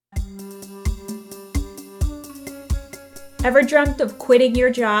Ever dreamt of quitting your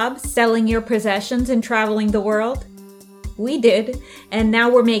job, selling your possessions, and traveling the world? We did, and now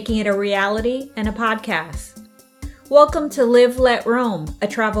we're making it a reality and a podcast. Welcome to Live, Let Roam, a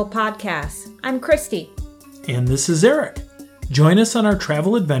travel podcast. I'm Christy. And this is Eric. Join us on our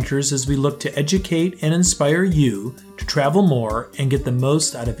travel adventures as we look to educate and inspire you to travel more and get the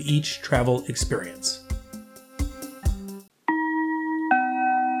most out of each travel experience.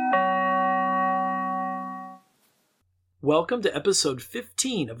 Welcome to episode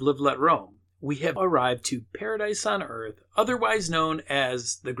 15 of Live, Let Roam. We have arrived to paradise on earth, otherwise known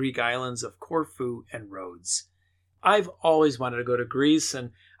as the Greek islands of Corfu and Rhodes. I've always wanted to go to Greece,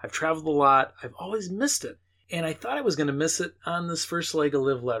 and I've traveled a lot. I've always missed it. And I thought I was going to miss it on this first leg of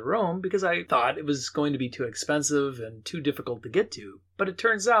Live, Let Roam because I thought it was going to be too expensive and too difficult to get to. But it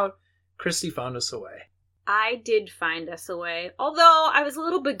turns out Christy found us a way. I did find us a way, although I was a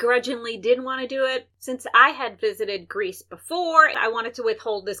little begrudgingly didn't want to do it. Since I had visited Greece before, I wanted to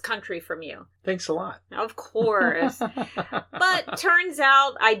withhold this country from you. Thanks a lot. Of course. But turns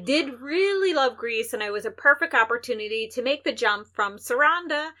out I did really love Greece, and it was a perfect opportunity to make the jump from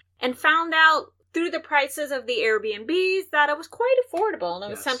Saranda, and found out through the prices of the Airbnbs that it was quite affordable, and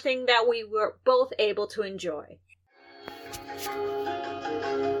it was something that we were both able to enjoy.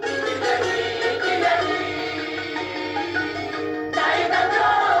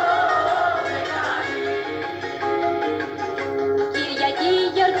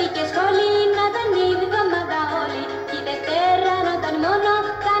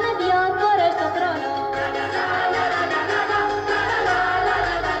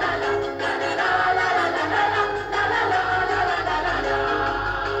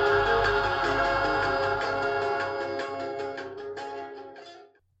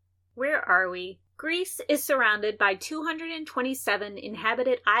 Where are we? Greece is surrounded by 227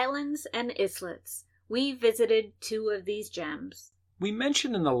 inhabited islands and islets. We visited 2 of these gems. We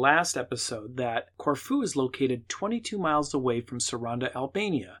mentioned in the last episode that Corfu is located 22 miles away from Saranda,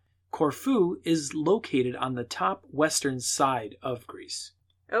 Albania. Corfu is located on the top western side of Greece.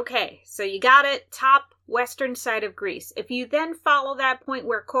 Okay, so you got it, top western side of Greece. If you then follow that point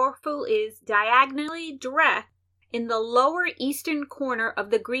where Corfu is diagonally direct, in the lower eastern corner of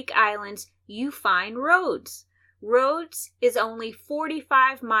the Greek islands, you find Rhodes. Rhodes is only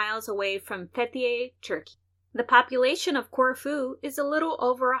 45 miles away from Fethiye, Turkey. The population of Corfu is a little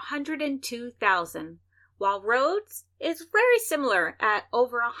over 102,000, while Rhodes is very similar at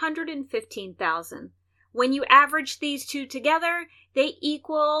over 115,000. When you average these two together, they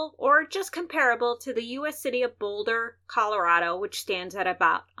equal or just comparable to the U.S. city of Boulder, Colorado, which stands at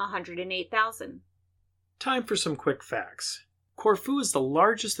about 108,000. Time for some quick facts. Corfu is the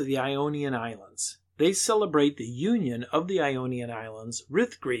largest of the Ionian Islands. They celebrate the union of the Ionian Islands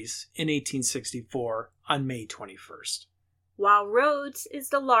with Greece in 1864 on May 21st. While Rhodes is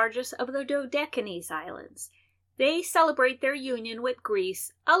the largest of the Dodecanese Islands, they celebrate their union with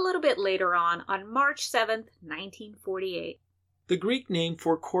Greece a little bit later on March 7th, 1948. The Greek name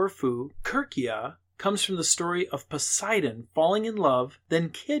for Corfu, Kirkia, comes from the story of Poseidon falling in love, then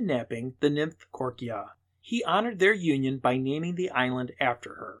kidnapping the nymph Kirkia. He honored their union by naming the island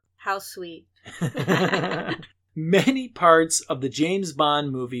after her. How sweet. Many parts of the James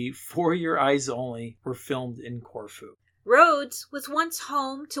Bond movie For Your Eyes Only were filmed in Corfu. Rhodes was once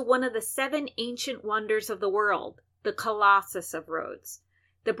home to one of the 7 ancient wonders of the world, the Colossus of Rhodes.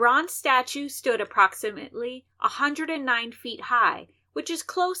 The bronze statue stood approximately 109 feet high, which is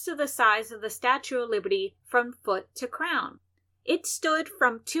close to the size of the Statue of Liberty from foot to crown. It stood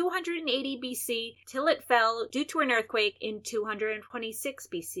from 280 BC till it fell due to an earthquake in 226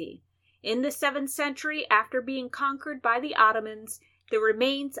 BC. In the 7th century, after being conquered by the Ottomans, the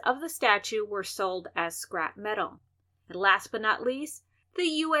remains of the statue were sold as scrap metal. And last but not least, the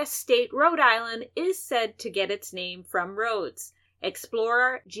U.S. state Rhode Island is said to get its name from Rhodes.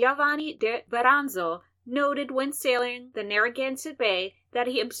 Explorer Giovanni de Veranzo noted when sailing the Narragansett Bay that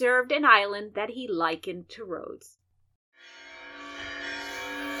he observed an island that he likened to Rhodes.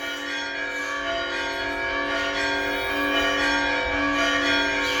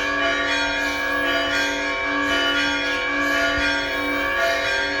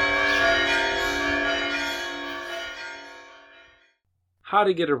 How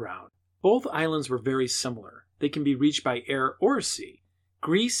to get around. Both islands were very similar. They can be reached by air or sea.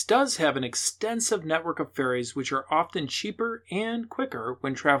 Greece does have an extensive network of ferries which are often cheaper and quicker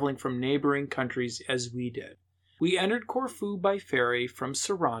when traveling from neighboring countries as we did. We entered Corfu by ferry from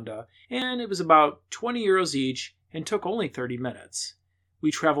Saranda, and it was about 20 euros each and took only 30 minutes. We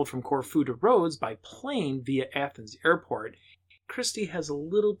traveled from Corfu to Rhodes by plane via Athens Airport. Christy has a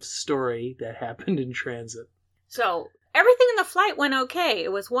little story that happened in transit. So, everything in the flight went okay.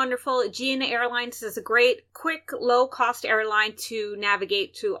 It was wonderful. Aegean Airlines is a great, quick, low-cost airline to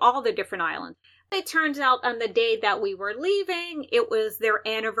navigate to all the different islands. It turns out on the day that we were leaving, it was their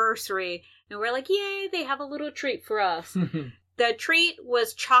anniversary. And we're like, yay, they have a little treat for us. The treat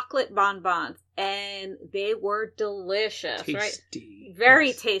was chocolate bonbons, and they were delicious, Tasty. Right?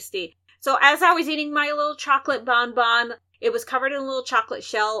 Very tasty. So as I was eating my little chocolate bonbon, it was covered in a little chocolate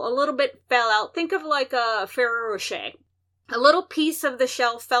shell. A little bit fell out. Think of like a Ferrero Rocher. A little piece of the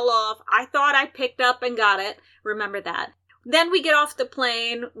shell fell off. I thought I picked up and got it. Remember that. Then we get off the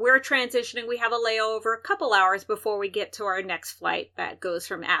plane. We're transitioning. We have a layover a couple hours before we get to our next flight that goes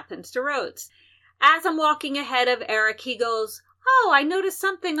from Athens to Rhodes. As I'm walking ahead of Eric, he goes, "Oh, I noticed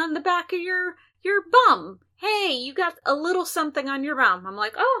something on the back of your bum. Hey, you got a little something on your bum." I'm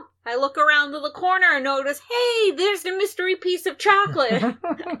like, "Oh." I look around to the corner and notice, hey, there's the mystery piece of chocolate.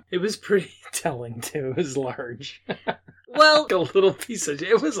 It was pretty telling, too. It was large. Well, like a little piece of,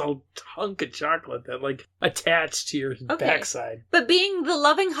 it was a hunk of chocolate that, like, attached to your backside. But being the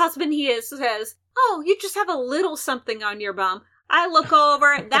loving husband he is, says, "Oh, you just have a little something on your bum." I look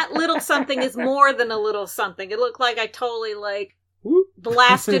over, that little something is more than a little something. It looked like I totally,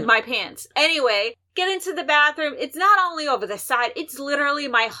 blasted my pants. Anyway, get into the bathroom. It's not only over the side, it's literally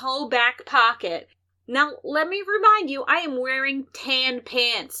my whole back pocket. Now, let me remind you, I am wearing tan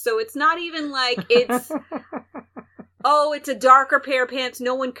pants, so it's not even like it's, it's a darker pair of pants.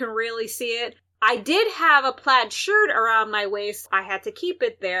 No one can really see it. I did have a plaid shirt around my waist. I had to keep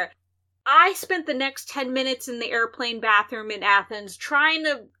it there. I spent the next 10 minutes in the airplane bathroom in Athens trying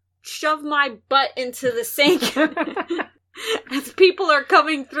to shove my butt into the sink. As people are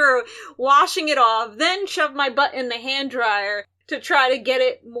coming through, washing it off, then shove my butt in the hand dryer to try to get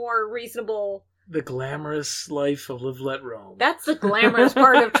it more reasonable. The glamorous life of live, let roam. That's the glamorous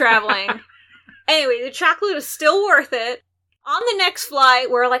part of traveling. Anyway, the chocolate is still worth it. On the next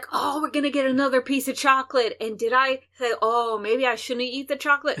flight, we're like, we're going to get another piece of chocolate. And did I say, maybe I shouldn't eat the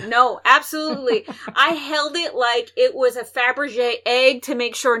chocolate? No, absolutely. I held it like it was a Fabergé egg to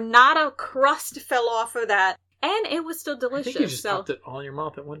make sure not a crust fell off of that. And it was still delicious. I think you just popped it all in your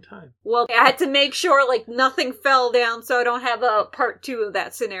mouth at one time. Well, I had to make sure nothing fell down so I don't have a part 2 of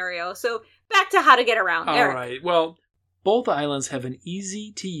that scenario. So back to how to get around. All Eric. right. Well, both islands have an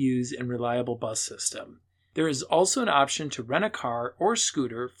easy-to-use and reliable bus system. There is also an option to rent a car or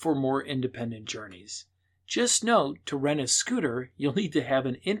scooter for more independent journeys. Just note, to rent a scooter, you'll need to have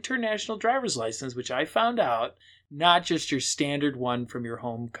an international driver's license, which I found out, not just your standard one from your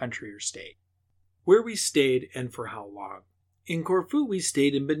home country or state. Where we stayed and for how long. In Corfu, we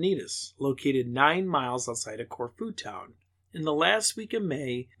stayed in Bonitas, located 9 miles outside of Corfu town. In the last week of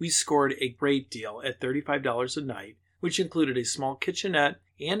May, we scored a great deal at $35 a night, which included a small kitchenette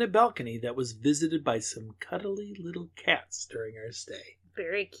and a balcony that was visited by some cuddly little cats during our stay.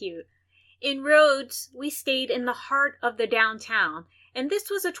 Very cute. In Rhodes, we stayed in the heart of the downtown, and this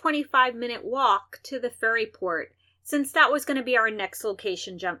was a 25-minute walk to the ferry port, since that was going to be our next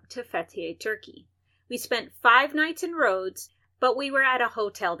location jump to Fethiye, Turkey. We spent 5 nights in Rhodes, but we were at a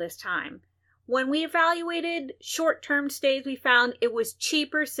hotel this time. When we evaluated short-term stays, we found it was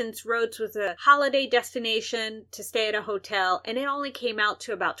cheaper since Rhodes was a holiday destination to stay at a hotel, and it only came out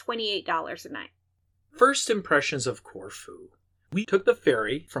to about $28 a night. First impressions of Corfu. We took the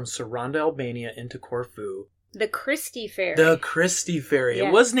ferry from Saranda, Albania into Corfu. The Christie Ferry. The Christie Ferry. Yes.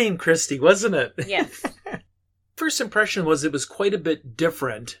 It was named Christie, wasn't it? Yes. First impression was it was quite a bit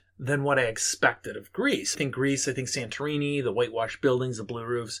different than what I expected of Greece. I think Santorini, the whitewashed buildings, the blue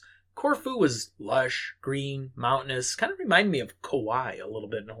roofs. Corfu was lush, green, mountainous, kind of reminded me of Kauai a little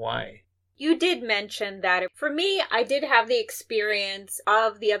bit in Hawaii. You did mention that. For me, I did have the experience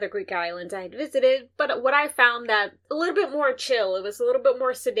of the other Greek islands I had visited, but what I found that a little bit more chill. It was a little bit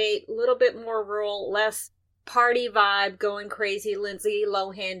more sedate, a little bit more rural, less party vibe, going crazy, Lindsay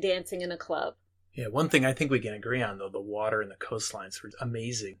Lohan dancing in a club. Yeah, one thing I think we can agree on, though, the water and the coastlines were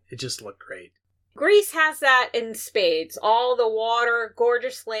amazing. It just looked great. Greece has that in spades. All the water,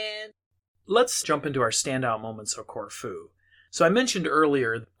 gorgeous land. Let's jump into our standout moments of Corfu. So I mentioned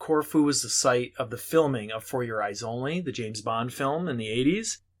earlier, Corfu was the site of the filming of For Your Eyes Only, the James Bond film in the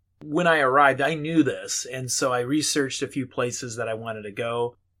 80s. When I arrived, I knew this, and so I researched a few places that I wanted to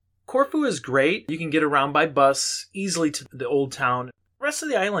go. Corfu is great. You can get around by bus easily to the old town. The rest of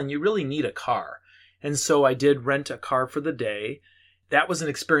the island, you really need a car. And so I did rent a car for the day. That was an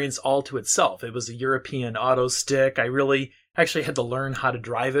experience all to itself. It was a European auto stick. I really actually had to learn how to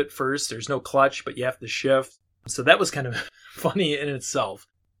drive it first. There's no clutch, but you have to shift. So that was kind of funny in itself.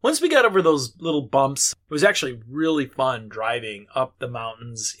 Once we got over those little bumps, it was actually really fun driving up the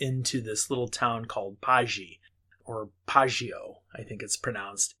mountains into this little town called Paji, or Paggio, I think it's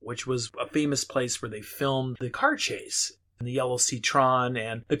pronounced, which was a famous place where they filmed the car chase in the yellow Citroen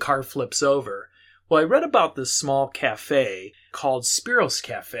and the car flips over. Well, I read about this small cafe called Spiros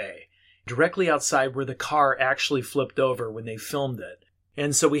Cafe, directly outside where the car actually flipped over when they filmed it.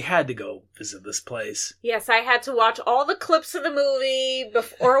 And so we had to go visit this place. Yes, I had to watch all the clips of the movie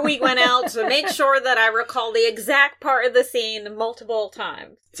before we went out to make sure that I recall the exact part of the scene multiple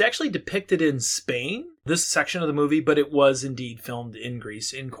times. It's actually depicted in Spain, this section of the movie, but it was indeed filmed in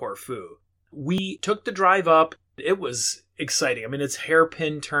Greece, in Corfu. We took the drive up. It was exciting. I mean, it's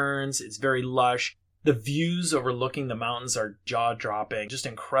hairpin turns. It's very lush. The views overlooking the mountains are jaw-dropping. Just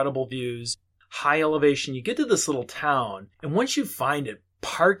incredible views. High elevation. You get to this little town, and once you find it,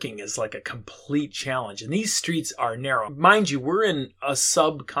 parking is like a complete challenge. And these streets are narrow. Mind you, we're in a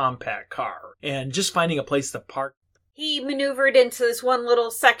subcompact car, and just finding a place to park. He maneuvered into this one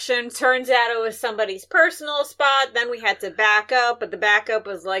little section. Turns out it was somebody's personal spot. Then we had to back up, but the backup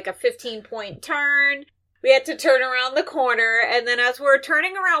was like a 15-point turn. We had to turn around the corner, and then as we're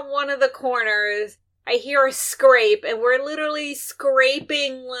turning around one of the corners, I hear a scrape, and we're literally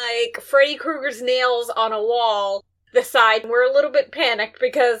scraping like Freddy Krueger's nails on a wall, the side. We're a little bit panicked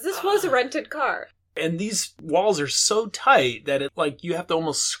because this was a rented car. And these walls are so tight that you have to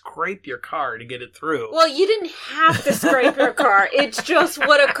almost scrape your car to get it through. Well, you didn't have to scrape your car. It's just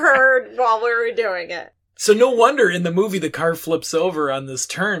what occurred while we were doing it. So no wonder in the movie the car flips over on this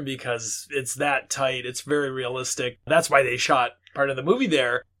turn because it's that tight. It's very realistic. That's why they shot part of the movie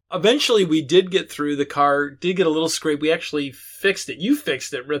there. Eventually, we did get through. The car did get a little scrape. We actually fixed it. You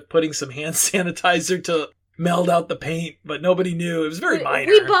fixed it with putting some hand sanitizer to meld out the paint, but nobody knew. It was very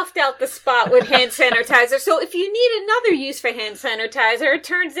minor. We buffed out the spot with hand sanitizer. So if you need another use for hand sanitizer, it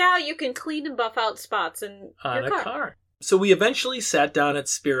turns out you can clean and buff out spots in your car. So we eventually sat down at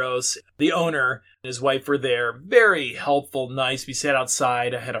Spiros. The owner and his wife were there. Very helpful, nice. We sat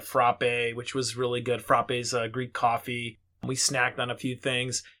outside. I had a frappe, which was really good. Frappe's Greek coffee. We snacked on a few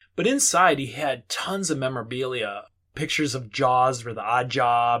things. But inside, he had tons of memorabilia. Pictures of Jaws for the Odd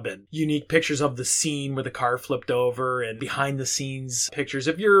Job and unique pictures of the scene where the car flipped over and behind the scenes pictures.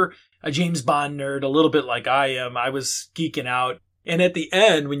 If you're a James Bond nerd, a little bit like I am, I was geeking out. And at the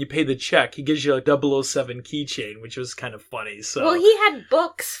end, when you pay the check, he gives you a 007 keychain, which was kind of funny. So, well, he had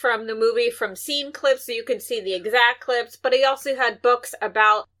books from the movie, from scene clips, so you can see the exact clips. But he also had books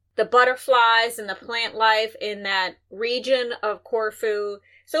about the butterflies and the plant life in that region of Corfu.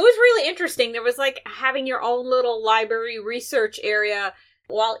 So it was really interesting. There was like having your own little library research area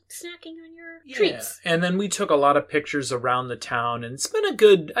while snacking on your treats. And then we took a lot of pictures around the town, and it's been a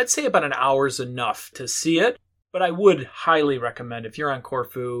good, I'd say about an hour's enough to see it. But I would highly recommend, if you're on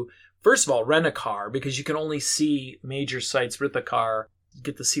Corfu, first of all, rent a car, because you can only see major sites with the car. You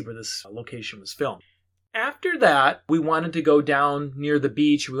get to see where this location was filmed. After that, we wanted to go down near the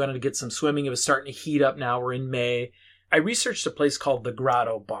beach. We wanted to get some swimming. It was starting to heat up now. We're in May. I researched a place called the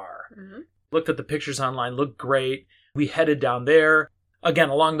Grotto Bar. Mm-hmm. Looked at the pictures online, looked great. We headed down there. Again,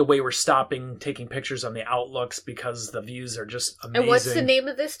 along the way, we're stopping, taking pictures on the outlooks because the views are just amazing. And what's the name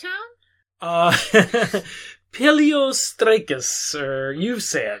of this town? Peleostrakis, or you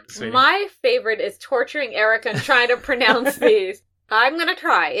say it, sweetie. My favorite is torturing Erica and trying to pronounce these. I'm going to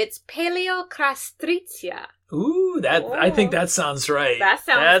try. It's Peleokrastritsia. Ooh, I think that sounds right. That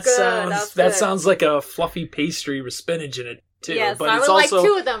sounds good. That sounds like a fluffy pastry with spinach in it, too. Yes, but I would like 2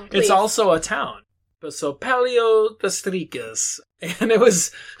 of them, please. It's also a town. So, Peleokrastritsis. And it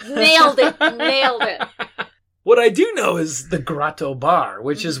was... Nailed it. What I do know is the Grotto Bar,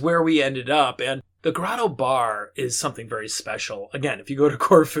 which is where we ended up. And the Grotto Bar is something very special. Again, if you go to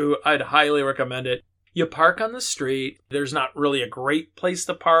Corfu, I'd highly recommend it. You park on the street. There's not really a great place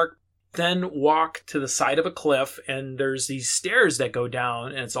to park. Then walk to the side of a cliff, and there's these stairs that go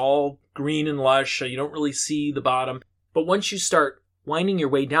down, and it's all green and lush, so you don't really see the bottom. But once you start winding your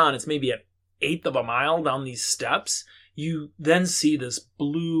way down, it's maybe an eighth of a mile down these steps. You then see this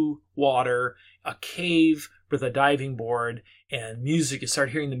blue water, a cave with a diving board, and music. You start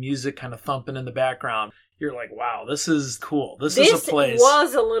hearing the music kind of thumping in the background. You're like, wow, this is cool. This is a place. This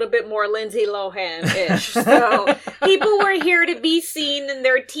was a little bit more Lindsay Lohan-ish. So people were here to be seen in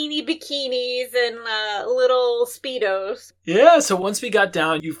their teeny bikinis and little Speedos. Yeah, so once we got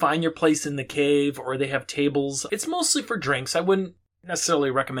down, you find your place in the cave, or they have tables. It's mostly for drinks. I wouldn't necessarily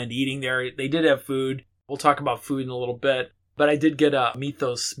recommend eating there. They did have food. We'll talk about food in a little bit. But I did get a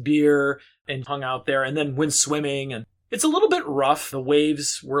Mythos beer and hung out there and then went swimming. And it's a little bit rough. The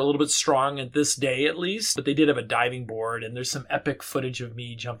waves were a little bit strong at this day, at least. But they did have a diving board, and there's some epic footage of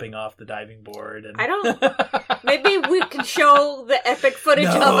me jumping off the diving board. And I Maybe we can show the epic footage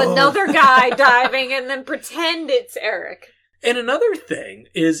of another guy diving and then pretend it's Eric. And another thing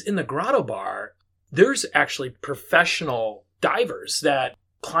is in the grotto bar, there's actually professional divers that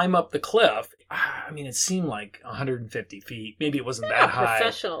climb up the cliff. I mean, it seemed like 150 feet. Maybe it wasn't that high.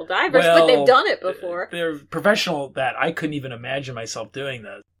 Professional divers, but they've done it before. They're professional that I couldn't even imagine myself doing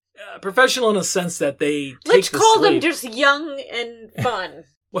this. Professional in a sense that they Let's call them just young and fun.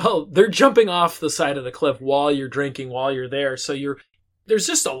 Well, they're jumping off the side of the cliff while you're drinking, while you're there. So there's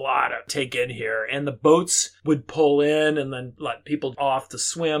just a lot to take in here. And the boats would pull in and then let people off to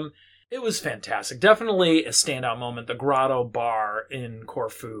swim. It was fantastic. Definitely a standout moment. The Grotto Bar in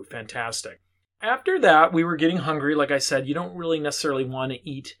Corfu. Fantastic. After that, we were getting hungry. Like I said, you don't really necessarily want to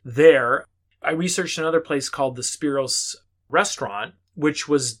eat there. I researched another place called the Spiros Restaurant, which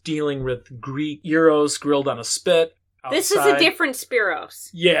was dealing with Greek gyros grilled on a spit outside. This is a different Spiros.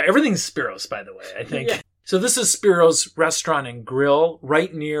 Yeah, everything's Spiros, by the way, I think. Yeah. So this is Spiros Restaurant and Grill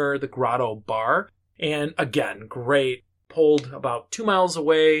right near the Grotto Bar. And again, great. Pulled about 2 miles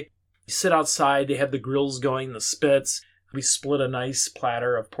away. You sit outside. They have the grills going, the spits. We split a nice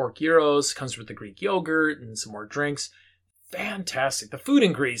platter of pork gyros. Comes with the Greek yogurt and some more drinks. Fantastic. The food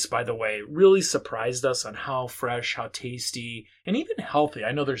in Greece, by the way, really surprised us on how fresh, how tasty, and even healthy.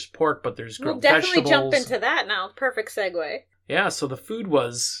 I know there's pork, but there's grilled vegetables. We'll definitely jump into that now. Perfect segue. Yeah, so the food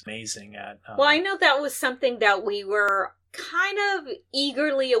was amazing. Well, I know that was something that we were kind of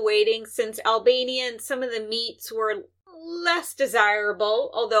eagerly awaiting since Albania and some of the meats were less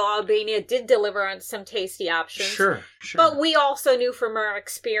desirable, although Albania did deliver on some tasty options. Sure. But we also knew from our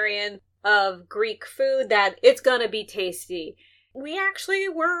experience of Greek food that it's gonna be tasty. We actually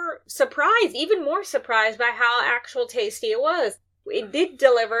were surprised, even more surprised by how actual tasty it was. It did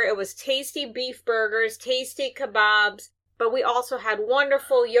deliver. It was tasty beef burgers, tasty kebabs, but we also had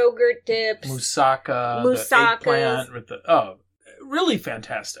wonderful yogurt dips. Moussaka, the eggplant with really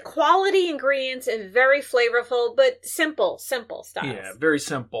fantastic. Quality ingredients and very flavorful, but simple styles. Yeah, very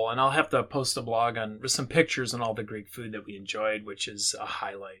simple. And I'll have to post a blog with some pictures on all the Greek food that we enjoyed, which is a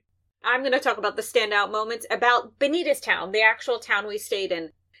highlight. I'm going to talk about the standout moments about Benitez town, the actual town we stayed in.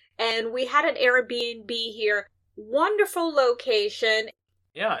 And we had an Airbnb here. Wonderful location.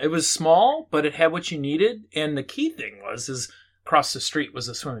 Yeah, it was small, but it had what you needed. And the key thing is across the street was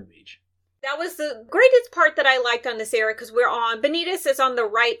a swimming beach. That was the greatest part that I liked on this area because we're on, Benitez is on the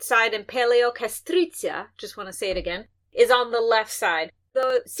right side and Peleo Kastritsa, just want to say it again, is on the left side.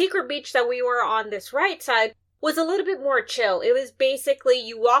 The secret beach that we were on this right side was a little bit more chill. It was basically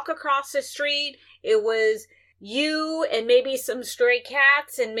you walk across the street, it was you and maybe some stray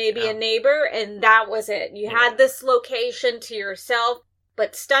cats and maybe a neighbor, and that was it. You had this location to yourself,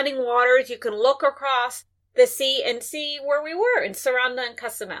 but stunning waters. You can look across the sea and see where we were in Saranda and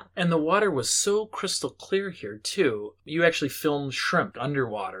Casamel. And the water was so crystal clear here, too. You actually filmed shrimp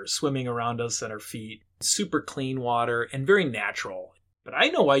underwater swimming around us at our feet. Super clean water and very natural. But I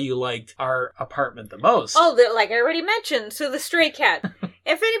know why you liked our apartment the most. Oh, like I already mentioned. So the stray cat.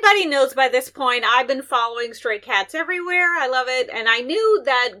 If anybody knows by this point, I've been following stray cats everywhere. I love it. And I knew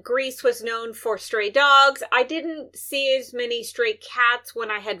that Greece was known for stray dogs. I didn't see as many stray cats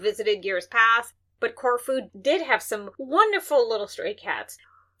when I had visited years past. But Corfu did have some wonderful little stray cats.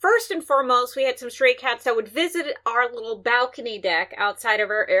 First and foremost, we had some stray cats that would visit our little balcony deck outside of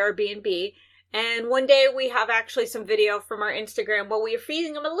our Airbnb. And one day we have actually some video from our Instagram where we were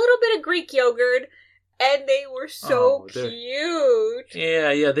feeding them a little bit of Greek yogurt, and they were so cute.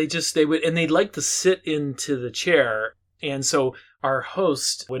 Yeah, they would, and they'd like to sit into the chair. And so our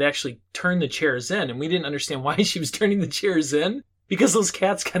host would actually turn the chairs in, and we didn't understand why she was turning the chairs in, because those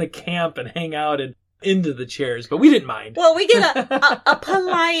cats kind of camp and hang out and into the chairs, but we didn't mind. Well, we get a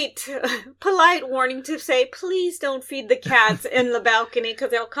polite warning to say, please don't feed the cats in the balcony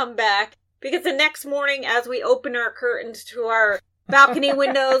because they'll come back. Because the next morning, as we open our curtains to our balcony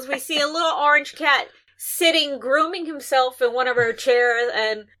windows, we see a little orange cat sitting, grooming himself in one of our chairs.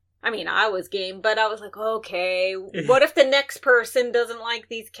 And, I mean, I was game, but I was like, okay, what if the next person doesn't like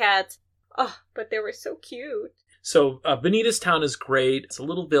these cats? Oh, but they were so cute. So, Benitez town is great. It's a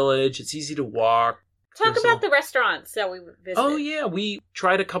little village. It's easy to walk. Talk about the restaurants that we visited. Oh, yeah. We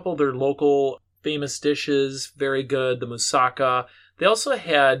tried a couple of their local famous dishes. Very good. The moussaka. They also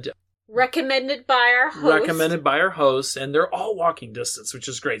had... Recommended by our host. And they're all walking distance, which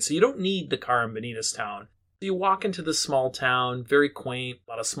is great. So you don't need the car in Benitez town. You walk into the small town, very quaint,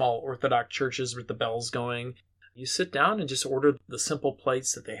 a lot of small Orthodox churches with the bells going. You sit down and just order the simple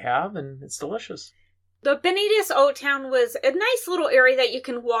plates that they have, and it's delicious. The Benitez Old Town was a nice little area that you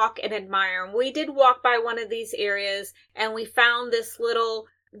can walk and admire. And we did walk by one of these areas, and we found this little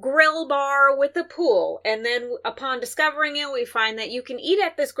grill bar with a pool. And then upon discovering it, we find that you can eat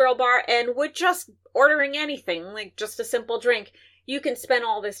at this grill bar, and with just ordering anything, like just a simple drink, you can spend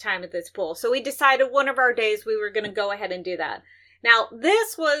all this time at this pool. So we decided one of our days we were going to go ahead and do that. Now,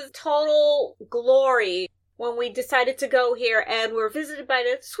 this was total glory when we decided to go here, and we're visited by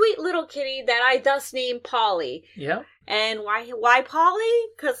the sweet little kitty that I thus named Polly. Yeah. And why Polly?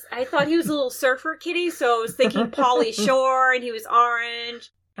 Because I thought he was a little surfer kitty, so I was thinking Polly Shore, and he was orange.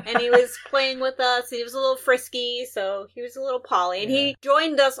 And he was playing with us, and he was a little frisky, so he was a little Polly. And he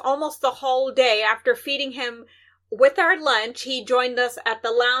joined us almost the whole day. After feeding him with our lunch, he joined us at the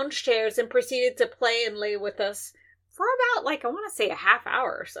lounge chairs and proceeded to play and lay with us for about, I want to say a half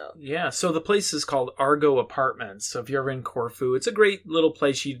hour or so. Yeah, so the place is called Argo Apartments. So if you're ever in Corfu, it's a great little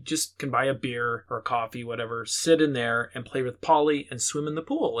place. You just can buy a beer or a coffee, whatever, sit in there and play with Polly and swim in the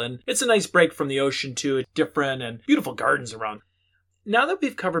pool. And it's a nice break from the ocean, too. It's different and beautiful gardens around. Now that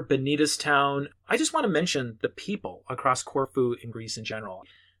we've covered Benita's town, I just want to mention the people across Corfu and Greece in general.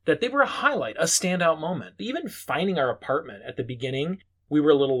 That they were a highlight, a standout moment. Even finding our apartment at the beginning, we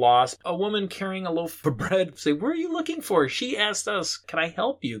were a little lost. A woman carrying a loaf of bread said, "Where are you looking for?" She asked us, "Can I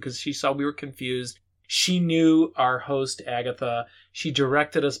help you?" Because she saw we were confused. She knew our host, Agatha. She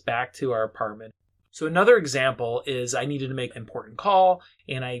directed us back to our apartment. So another example is I needed to make an important call,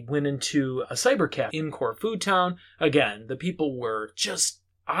 and I went into a cyber cafe in Corfu town. Again, the people were just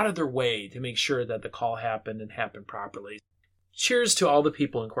out of their way to make sure that the call happened and happened properly. Cheers to all the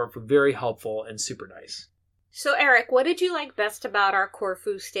people in Corfu. Very helpful and super nice. So, Eric, what did you like best about our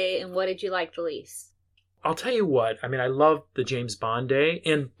Corfu stay, and what did you like the least? I'll tell you what. I mean, I love the James Bond Day.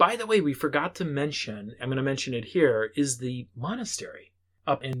 And by the way, we forgot to mention, I'm going to mention it here, is the monastery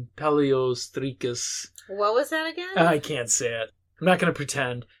up in Paleostrikis. What was that again? I can't say it. I'm not going to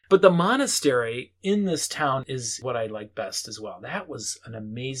pretend. But the monastery in this town is what I like best as well. That was an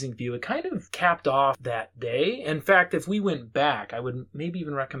amazing view. It kind of capped off that day. In fact, if we went back, I would maybe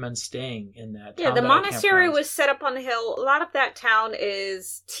even recommend staying in that town. Yeah, the monastery was set up on the hill. A lot of that town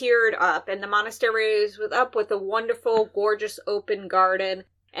is tiered up, and the monastery is up with a wonderful, gorgeous open garden.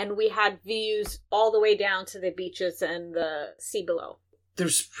 And we had views all the way down to the beaches and the sea below.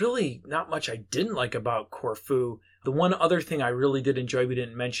 There's really not much I didn't like about Corfu. The one other thing I really did enjoy, we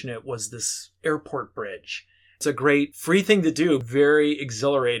didn't mention it, was this airport bridge. It's a great free thing to do, very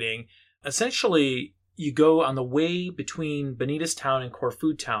exhilarating. Essentially, you go on the way between Benita's town and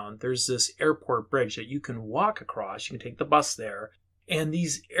Corfu town. There's this airport bridge that you can walk across. You can take the bus there. And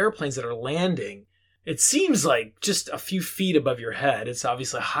these airplanes that are landing, it seems like just a few feet above your head. It's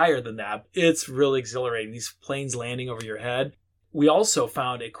obviously higher than that. It's really exhilarating, these planes landing over your head. We also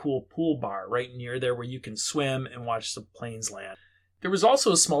found a cool pool bar right near there where you can swim and watch the planes land. There was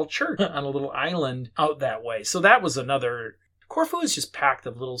also a small church on a little island out that way. So that was another... Corfu is just packed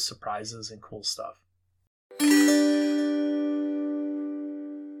of little surprises and cool stuff.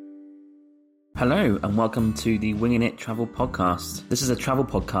 Hello and welcome to the Winging It Travel Podcast. This is a travel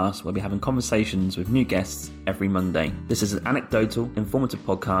podcast where we're having conversations with new guests every Monday. This is an anecdotal, informative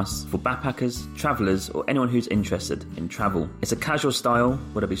podcast for backpackers, travellers or anyone who's interested in travel. It's a casual style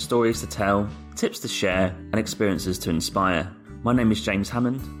where there'll be stories to tell, tips to share and experiences to inspire. My name is James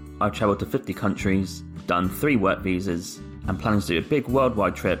Hammond. I've travelled to 50 countries, done 3 work visas and planning to do a big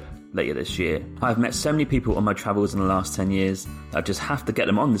worldwide trip later this year. I've met so many people on my travels in the last 10 years that I just have to get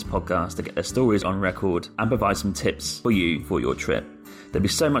them on this podcast to get their stories on record and provide some tips for you for your trip. There'll be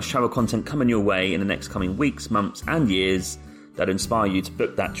so much travel content coming your way in the next coming weeks, months and years that inspire you to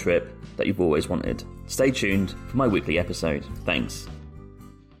book that trip that you've always wanted. Stay tuned for my weekly episode. Thanks.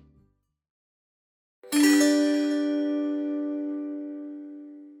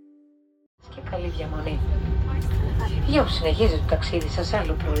 Καλή διαμονή. Για όσους συνεχίζετε το ταξίδι σας σε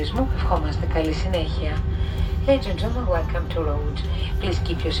άλλο προορισμό, ευχόμαστε καλή συνέχεια. Ladies and gentlemen, welcome to Rhodes. Please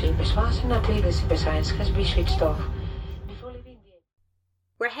keep your seatbelts fastened until the seatbelt signs has been switched off. Before leaving the...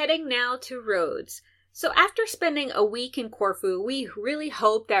 We're heading now to Rhodes. So after spending a week in Corfu, we really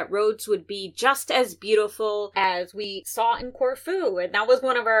hoped that Rhodes would be just as beautiful as we saw in Corfu. And that was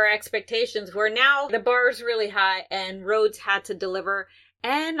one of our expectations, where now the bar is really high and Rhodes had to deliver.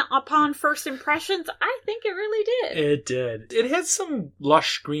 And upon first impressions, I think it really did. It did. It had some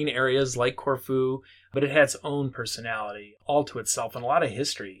lush green areas like Corfu, but it had its own personality all to itself and a lot of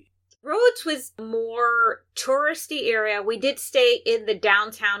history. Rhodes was a more touristy area. We did stay in the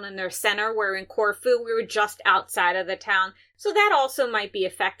downtown in their center, where in Corfu we were just outside of the town. So that also might be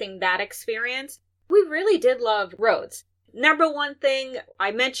affecting that experience. We really did love Rhodes. Number one thing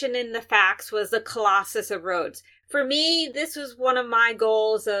I mentioned in the facts was the Colossus of Rhodes. For me, this was one of my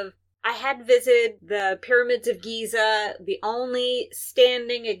goals of I had visited the pyramids of Giza, the only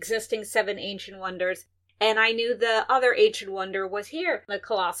standing existing 7 ancient wonders, and I knew the other ancient wonder was here, the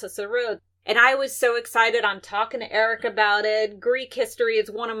Colossus of Rhodes. And I was so excited. I'm talking to Eric about it. Greek history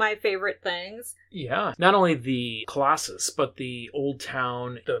is one of my favorite things. Yeah, not only the Colossus, but the old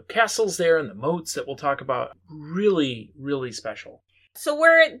town, the castles there and the moats that we'll talk about. Really, really special. So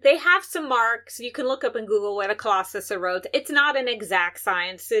where they have some marks, you can look up in Google where the Colossus of Rhodes. It's not an exact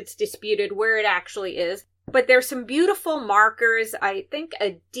science. It's disputed where it actually is. But there's some beautiful markers, I think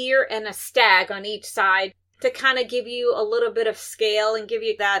a deer and a stag on each side, to kind of give you a little bit of scale and give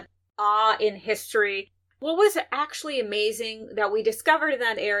you that awe in history. What was actually amazing that we discovered in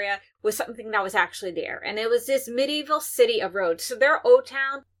that area was something that was actually there. And it was this medieval city of Rhodes. So their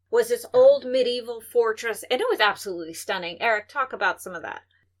O-Town was this old medieval fortress, and it was absolutely stunning. Eric, talk about some of that.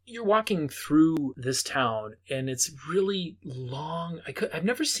 You're walking through this town, and it's really long. I've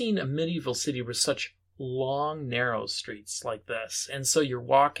never seen a medieval city with such long, narrow streets like this. And so you're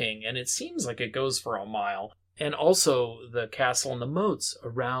walking, and it seems like it goes for a mile. And also the castle and the moats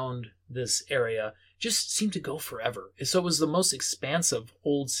around this area just seem to go forever. So it was the most expansive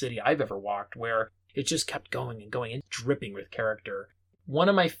old city I've ever walked, where it just kept going and going and dripping with character. One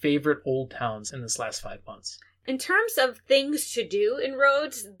of my favorite old towns in this last 5 months. In terms of things to do in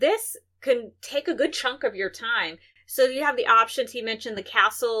Rhodes, this can take a good chunk of your time. So you have the options. He mentioned the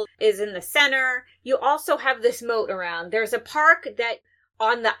castle is in the center. You also have this moat around. There's a park that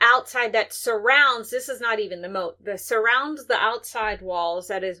on the outside that surrounds, this is not even the moat, that surrounds the outside walls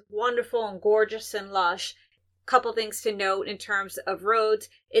that is wonderful and gorgeous and lush. Couple things to note in terms of Rhodes.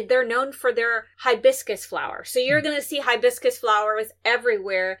 They're known for their hibiscus flower. So you're going to see hibiscus flowers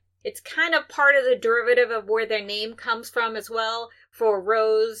everywhere. It's kind of part of the derivative of where their name comes from as well. For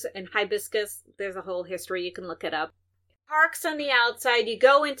rose and hibiscus, there's a whole history. You can look it up. Parks on the outside. You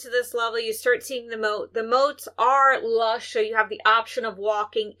go into this level, you start seeing the moat. The moats are lush, so you have the option of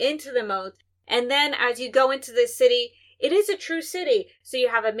walking into the moat. And then as you go into the city, it is a true city. So you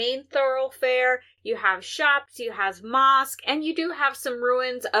have a main thoroughfare, you have shops, you have mosque, and you do have some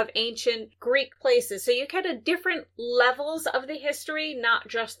ruins of ancient Greek places. So you get a different levels of the history, not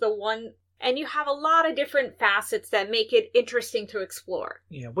just the one. And you have a lot of different facets that make it interesting to explore.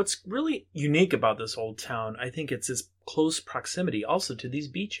 Yeah, what's really unique about this old town, I think it's its close proximity also to these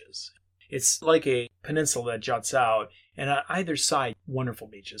beaches. It's like a peninsula that juts out, and on either side, wonderful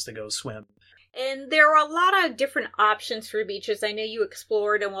beaches to go swim. And there are a lot of different options for beaches. I know you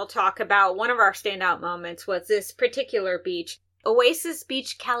explored, and we'll talk about one of our standout moments was this particular beach, Oasis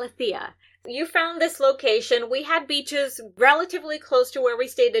Beach, Calathea. You found this location. We had beaches relatively close to where we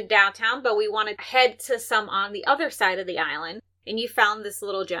stayed in downtown, but we wanted to head to some on the other side of the island, and you found this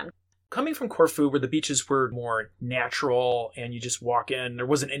little gem. Coming from Corfu, where the beaches were more natural and you just walk in, there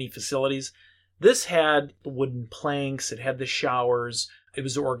wasn't any facilities. This had the wooden planks, it had the showers, it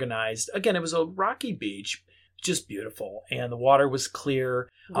was organized. Again, it was a rocky beach, just beautiful, and the water was clear.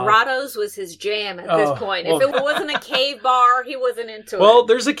 Grottos was his jam at this point. If it wasn't a cave bar, he wasn't into it. Well,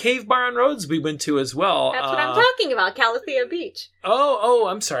 there's a cave bar on Rhodes we went to as well. That's what I'm talking about, Calathea Beach. Oh,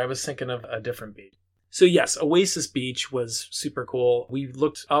 I'm sorry. I was thinking of a different beach. So yes, Oasis Beach was super cool. We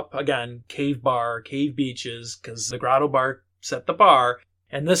looked up, again, cave bar, cave beaches, because the Grotto Bar set the bar,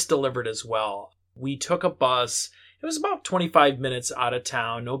 and this delivered as well. We took a bus. It was about 25 minutes out of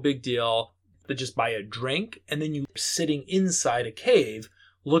town, no big deal. To just buy a drink, and then you're sitting inside a cave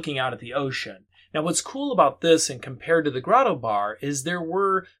looking out at the ocean. Now, what's cool about this and compared to the Grotto Bar is there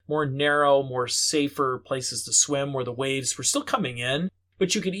were more narrow, more safer places to swim where the waves were still coming in,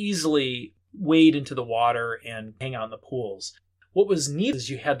 but you could easily wade into the water and hang out in the pools. What was neat is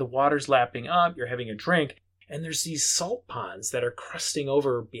you had the waters lapping up, you're having a drink, and there's these salt ponds that are crusting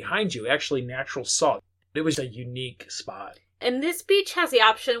over behind you, actually natural salt. It was a unique spot. And this beach has the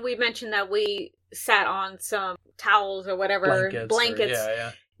option. We mentioned that we sat on some towels or whatever, blankets.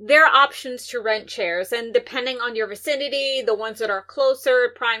 Yeah. There are options to rent chairs, and depending on your vicinity, the ones that are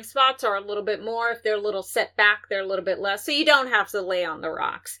closer, prime spots are a little bit more. If they're a little set back, they're a little bit less. So you don't have to lay on the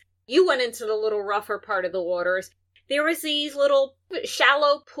rocks. You went into the little rougher part of the waters. There was these little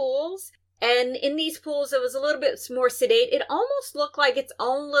shallow pools, and in these pools, it was a little bit more sedate. It almost looked like its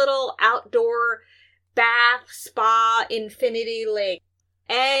own little outdoor bath, spa, infinity lake.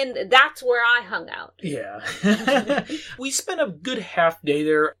 And that's where I hung out. Yeah. We spent a good half day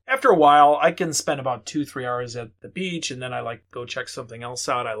there. After a while, I can spend about 2-3 hours at the beach, and then I like go check something else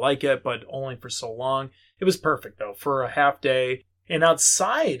out. I like it, but only for so long. It was perfect, though, for a half day. And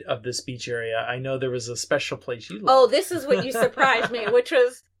outside of this beach area, I know there was a special place you loved. Oh, this is what you surprised me, which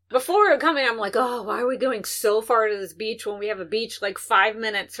was Before we were coming, I'm like, oh, why are we going so far to this beach when we have a beach like 5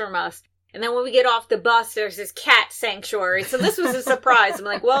 minutes from us? And then when we get off the bus, there's this cat sanctuary. So this was a surprise. I'm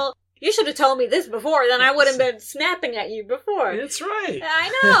like, well, you should have told me this before. Then I would have been snapping at you before. That's right.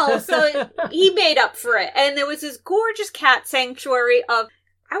 I know. So he made up for it. And there was this gorgeous cat sanctuary of,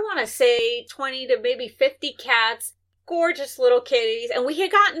 I want to say 20 to maybe 50 cats. Gorgeous little kitties. And we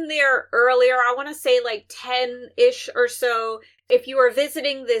had gotten there earlier. I want to say like 10-ish or so. If you are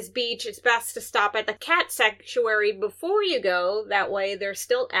visiting this beach, it's best to stop at the cat sanctuary before you go. That way they're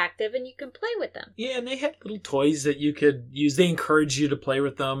still active and you can play with them. Yeah, and they had little toys that you could use. They encouraged you to play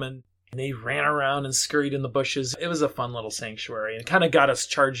with them, and they ran around and scurried in the bushes. It was a fun little sanctuary, and it kind of got us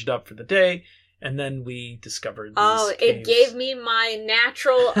charged up for the day. And then we discovered these caves. It gave me my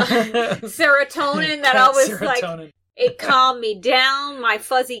natural serotonin that I was serotonin. Like... It calmed me down. My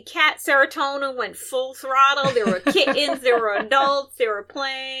fuzzy cat serotonin went full throttle. There were kittens, there were adults, they were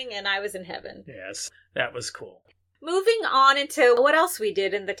playing, and I was in heaven. Yes, that was cool. Moving on into what else we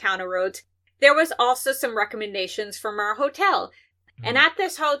did in the town of Rhodes, there was also some recommendations from our hotel. And at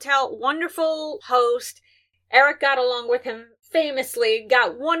this hotel, wonderful host, Eric got along with him famously,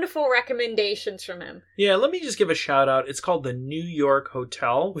 got wonderful recommendations from him. Yeah, let me just give a shout out. It's called the New York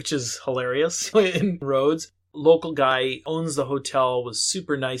Hotel, which is hilarious in Rhodes. Local guy owns the hotel, was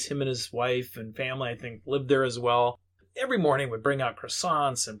super nice. Him and his wife and family, I think, lived there as well. Every morning would bring out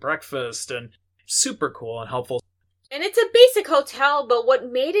croissants and breakfast, and super cool and helpful. And it's a basic hotel, but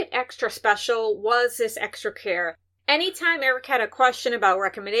what made it extra special was this extra care. Anytime Eric had a question about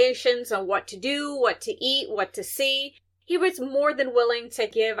recommendations on what to do, what to eat, what to see, he was more than willing to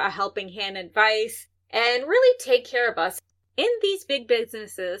give a helping hand advice and really take care of us. In these big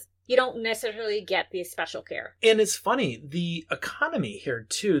businesses, you don't necessarily get the special care. And it's funny, the economy here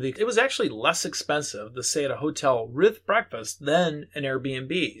too, it was actually less expensive to stay at a hotel with breakfast than an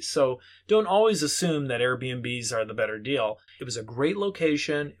Airbnb. So don't always assume that Airbnbs are the better deal. It was a great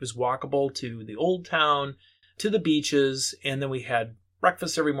location. It was walkable to the old town, to the beaches, and then we had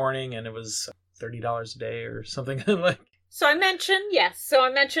breakfast every morning, and it was $30 a day or something like. So I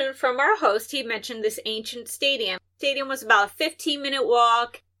mentioned from our host, he mentioned this ancient stadium. Stadium was about a 15-minute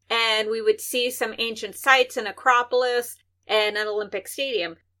walk, and we would see some ancient sites, an Acropolis, and an Olympic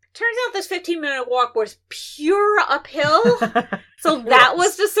Stadium. Turns out this 15-minute walk was pure uphill, so that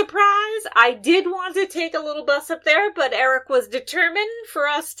was the surprise. I did want to take a little bus up there, but Eric was determined for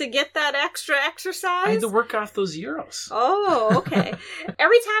us to get that extra exercise. I had to work off those euros. Oh, okay.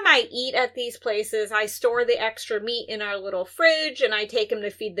 Every time I eat at these places, I store the extra meat in our little fridge, and I take them to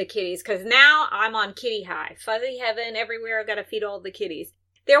feed the kitties, because now I'm on kitty high. Fuzzy heaven, everywhere I've got to feed all the kitties.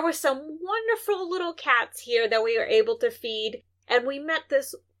 There were some wonderful little cats here that we were able to feed, and we met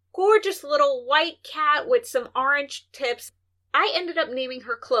this gorgeous little white cat with some orange tips. I ended up naming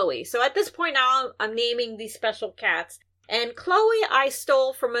her Chloe. So at this point now, I'm naming these special cats. And Chloe I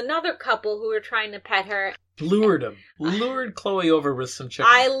stole from another couple who were trying to pet her. Lured Chloe over with some chicken.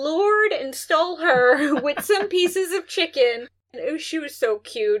 I lured and stole her with some pieces of chicken. She was so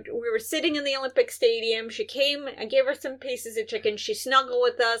cute. We were sitting in the Olympic Stadium. She came, I gave her some pieces of chicken. She snuggled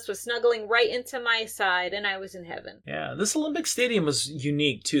with us, was snuggling right into my side, and I was in heaven. Yeah, this Olympic Stadium was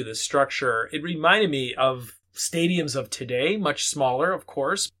unique too, the structure. It reminded me of stadiums of today, much smaller, of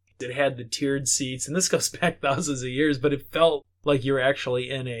course. It had the tiered seats, and this goes back thousands of years, but it felt like you were actually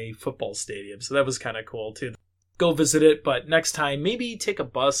in a football stadium. So that was kind of cool too. Go visit it, but next time maybe take a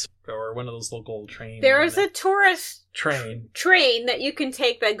bus or one of those local trains. There is a tourist train that you can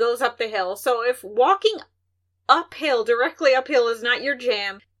take that goes up the hill. So if walking uphill, directly uphill, is not your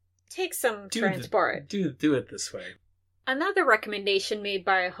jam, take some transport. Do it this way. Another recommendation made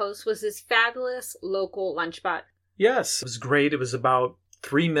by a host was this fabulous local lunch spot. Yes, it was great. It was about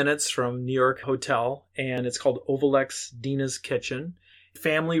 3 minutes from New York Hotel, and it's called Ovalek's Dina's Kitchen.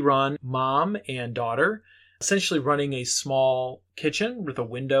 Family run, mom and daughter, essentially running a small kitchen with a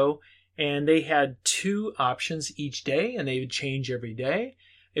window, and they had 2 options each day, and they would change every day.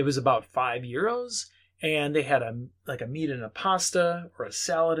 It was about €5, and they had a meat and a pasta, or a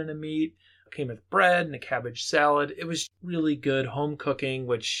salad and a meat. It came with bread and a cabbage salad. It was really good home cooking,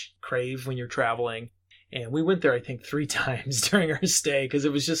 which crave when you're traveling. And we went there, I think, 3 times during our stay because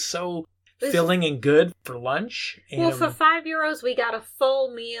it was just so filling and good for lunch. And well, for €5, we got a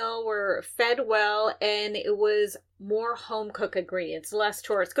full meal. We're fed well, and it was more home cooked ingredients, less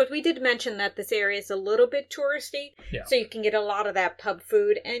tourists. Because we did mention that this area is a little bit touristy, so you can get a lot of that pub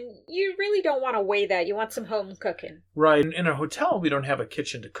food, and you really don't want to weigh that. You want some home cooking. Right. In a hotel, we don't have a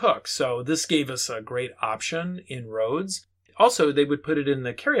kitchen to cook, so this gave us a great option in Rhodes. Also, they would put it in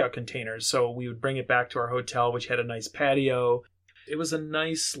the carryout containers, so we would bring it back to our hotel, which had a nice patio. It was a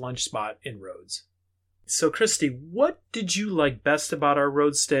nice lunch spot in Rhodes. So, Christy, what did you like best about our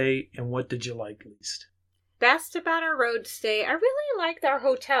Rhodes stay, and what did you like least? Best about our road stay, I really liked our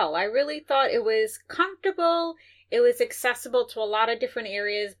hotel. I really thought it was comfortable. It was accessible to a lot of different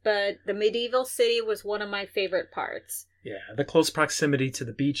areas, but the medieval city was one of my favorite parts. Yeah, the close proximity to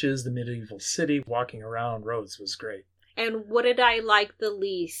the beaches, the medieval city, walking around Rhodes was great. And what did I like the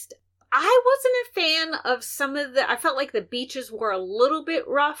least? I wasn't a fan of I felt like the beaches were a little bit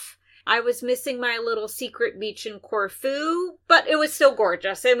rough. I was missing my little secret beach in Corfu, but it was still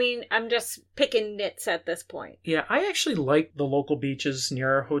gorgeous. I mean, I'm just picking nits at this point. Yeah, I actually liked the local beaches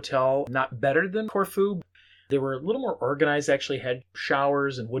near our hotel, not better than Corfu. They were a little more organized, actually had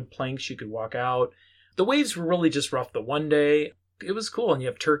showers and wood planks you could walk out. The waves were really just rough the one day. It was cool, and you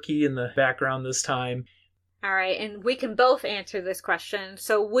have turkey in the background this time. All right, and we can both answer this question.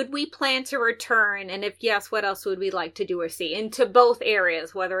 So would we plan to return? And if yes, what else would we like to do or see? Into both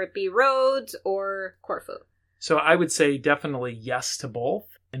areas, whether it be Rhodes or Corfu. So I would say definitely yes to both.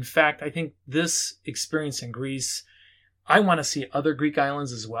 In fact, I think this experience in Greece, I want to see other Greek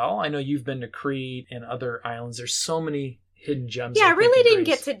islands as well. I know you've been to Crete and other islands. There's so many hidden gems. Yeah, I really didn't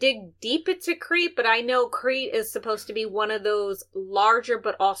get to dig deep into Crete, but I know Crete is supposed to be one of those larger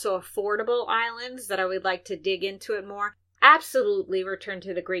but also affordable islands that I would like to dig into it more. Absolutely return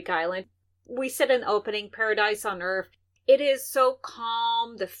to the Greek island. We said in opening, paradise on earth. It is so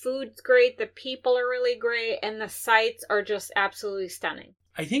calm, the food's great, the people are really great, and the sights are just absolutely stunning.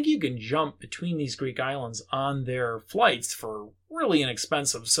 I think you can jump between these Greek islands on their flights for really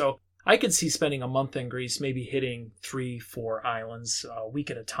inexpensive. So I could see spending a month in Greece, maybe hitting 3-4 islands a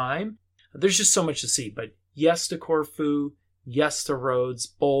week at a time. There's just so much to see. But yes to Corfu, yes to Rhodes,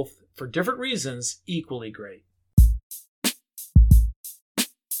 both for different reasons, equally great.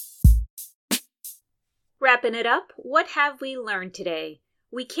 Wrapping it up, what have we learned today?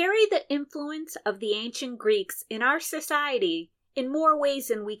 We carry the influence of the ancient Greeks in our society in more ways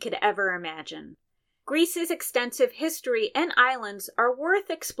than we could ever imagine. Greece's extensive history and islands are worth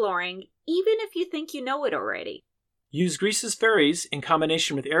exploring, even if you think you know it already. Use Greece's ferries in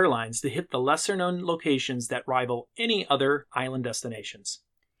combination with airlines to hit the lesser-known locations that rival any other island destinations.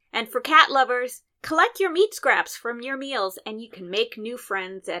 And for cat lovers, collect your meat scraps from your meals and you can make new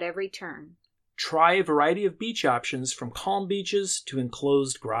friends at every turn. Try a variety of beach options from calm beaches to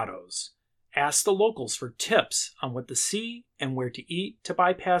enclosed grottos. Ask the locals for tips on what to see and where to eat to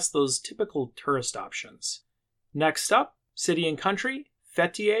bypass those typical tourist options. Next up, City and Country,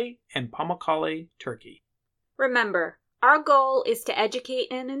 Fethiye, and Pamukkale, Turkey. Remember, our goal is to educate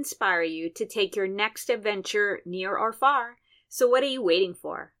and inspire you to take your next adventure near or far. So what are you waiting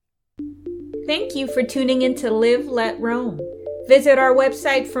for? Thank you for tuning in to Live, Let, Roam. Visit our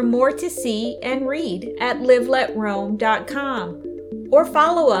website for more to see and read at liveletroam.com. Or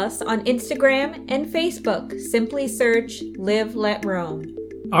follow us on Instagram and Facebook. Simply search Live, Let, Roam.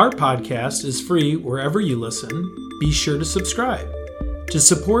 Our podcast is free wherever you listen. Be sure to subscribe. To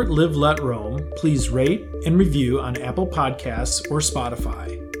support Live, Let, Roam, please rate and review on Apple Podcasts or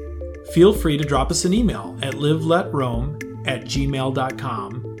Spotify. Feel free to drop us an email at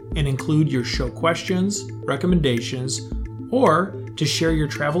liveletroam@gmail.com and include your show questions, recommendations, or to share your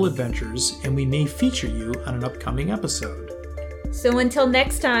travel adventures, and we may feature you on an upcoming episode. So until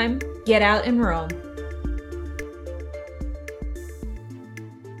next time, get out and roam.